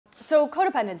So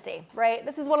codependency, right?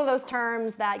 This is one of those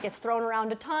terms that gets thrown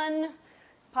around a ton.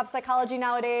 Pop psychology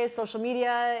nowadays, social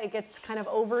media, it gets kind of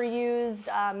overused,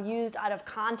 used out of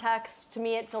context. To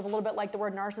me, it feels a little bit like the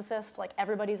word narcissist, like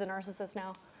everybody's a narcissist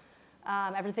now.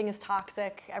 Everything is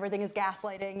toxic, everything is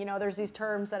gaslighting. You know, there's these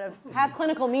terms that have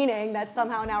clinical meaning that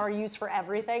somehow now are used for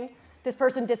everything. This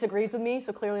person disagrees with me,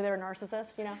 so clearly they're a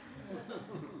narcissist, you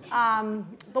know.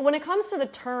 But when it comes to the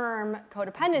term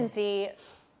codependency,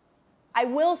 I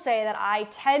will say that I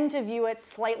tend to view it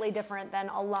slightly different than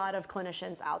a lot of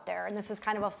clinicians out there. And this is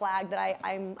kind of a flag that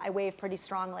I wave pretty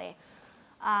strongly.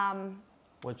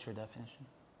 What's your definition?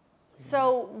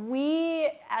 So we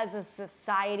as a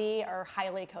society are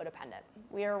highly codependent.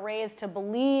 We are raised to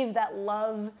believe that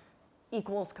love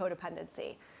equals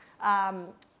codependency.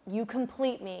 You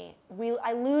complete me.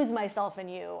 I lose myself in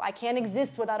you. I can't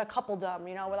exist without a coupledom,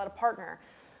 you know, without a partner.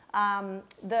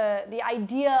 The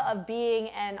idea of being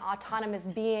an autonomous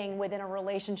being within a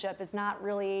relationship is not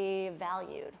really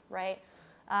valued, right?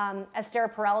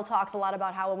 Esther Perel talks a lot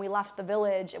about how when we left the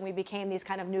village and we became these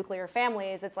kind of nuclear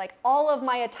families, it's like all of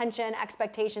my attention,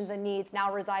 expectations, and needs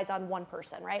now resides on one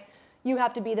person, right? You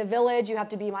have to be the village, you have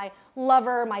to be my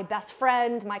lover, my best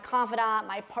friend, my confidant,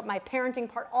 my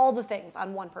parenting part, all the things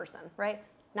on one person, right?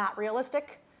 Not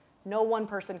realistic. No one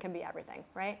person can be everything,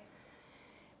 right?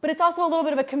 But it's also a little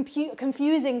bit of a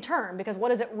confusing term because what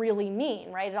does it really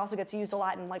mean, right? It also gets used a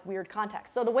lot in like weird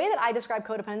contexts. So the way that I describe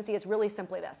codependency is really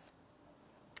simply this.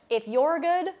 If you're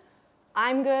good,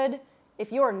 I'm good.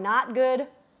 If you're not good,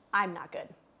 I'm not good.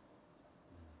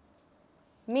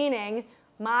 Meaning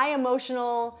my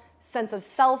emotional sense of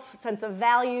self, sense of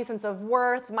value, sense of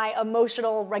worth, my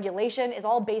emotional regulation is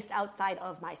all based outside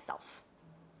of myself.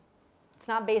 It's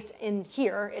not based in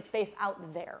here, it's based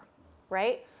out there,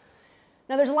 right?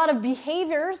 Now, there's a lot of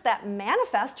behaviors that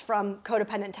manifest from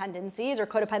codependent tendencies or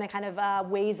codependent kind of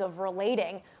ways of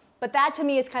relating, but that to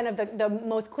me is kind of the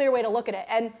most clear way to look at it.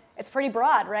 And it's pretty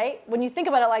broad, right? When you think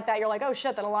about it like that, you're like, oh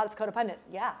shit, then a lot is codependent.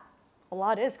 Yeah, a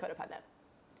lot is codependent.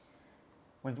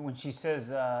 When she says,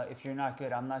 if you're not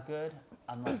good, I'm not good,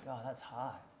 I'm like, oh, that's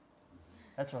hot.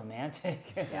 That's romantic.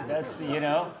 Yeah. That's, you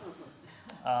know.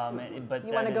 But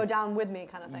you want to go down with me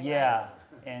kind of thing. Yeah. Right?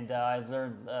 And I've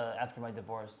learned after my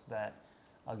divorce that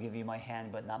I'll give you my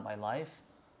hand, but not my life,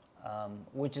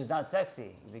 which is not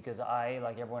sexy because I,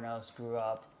 like everyone else, grew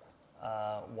up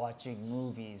watching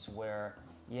movies where,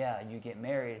 yeah, you get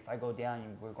married. If I go down,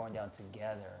 we're going down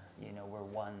together. You know, we're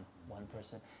one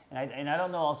person. And I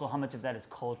don't know also how much of that is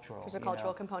cultural. There's a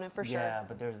cultural component for sure. Yeah,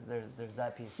 but there's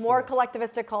that piece. More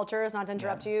collectivistic cultures, not to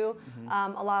interrupt you.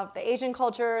 Mm-hmm. A lot of the Asian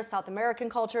cultures, South American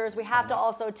cultures, we have to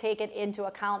also take it into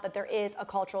account that there is a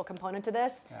cultural component to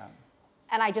this. Yeah.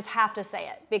 And I just have to say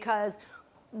it because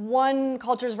one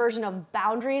culture's version of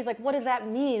boundaries, like what does that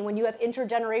mean when you have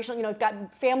intergenerational, you know, you've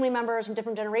got family members from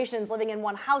different generations living in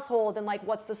one household and like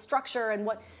what's the structure and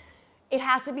what, it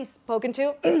has to be spoken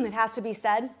to, it has to be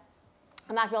said.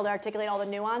 I'm not going to be able to articulate all the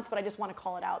nuance, but I just want to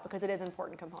call it out because it is an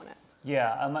important component.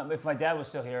 Yeah, if my dad was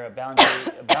still here, a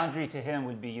boundary to him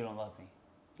would be you don't love me.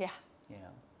 Yeah. You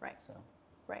know. Right. So.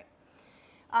 Right.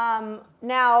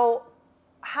 Now,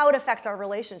 how it affects our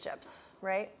relationships,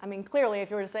 right? I mean, clearly, if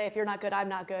you were to say, if you're not good, I'm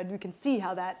not good, we can see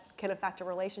how that can affect a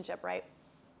relationship, right?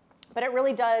 But it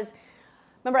really does.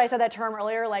 Remember I said that term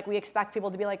earlier, like we expect people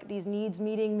to be like these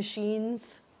needs-meeting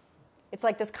machines. It's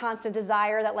like this constant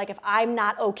desire that like if I'm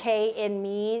not okay in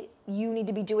me, you need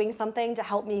to be doing something to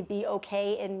help me be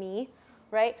okay in me,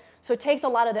 right? So it takes a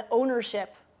lot of the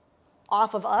ownership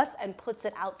off of us and puts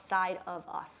it outside of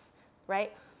us,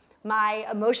 right? My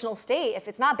emotional state, if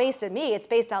it's not based in me, it's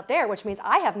based out there, which means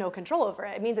I have no control over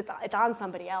it. It means it's on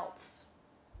somebody else,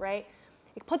 right?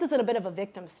 It puts us in a bit of a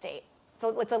victim state.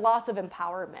 So it's a loss of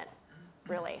empowerment,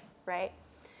 really, right?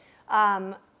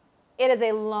 It is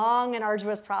a long and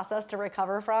arduous process to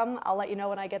recover from. I'll let you know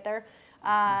when I get there.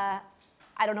 I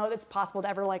don't know if it's possible to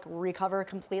ever like recover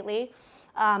completely.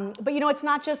 But you know, it's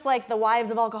not just like the wives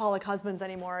of alcoholic husbands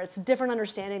anymore. It's a different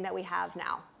understanding that we have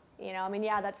now. You know, I mean,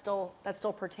 yeah, that still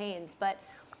pertains, but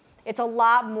it's a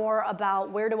lot more about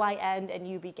where do I end and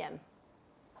you begin.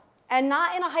 And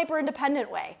not in a hyper-independent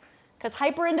way, because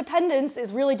hyper-independence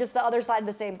is really just the other side of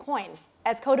the same coin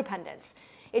as codependence.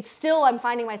 It's still I'm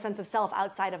finding my sense of self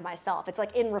outside of myself. It's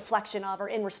like in reflection of or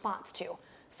in response to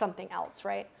something else,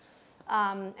 right?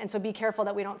 And so be careful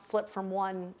that we don't slip from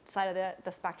one side of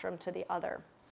the spectrum to the other.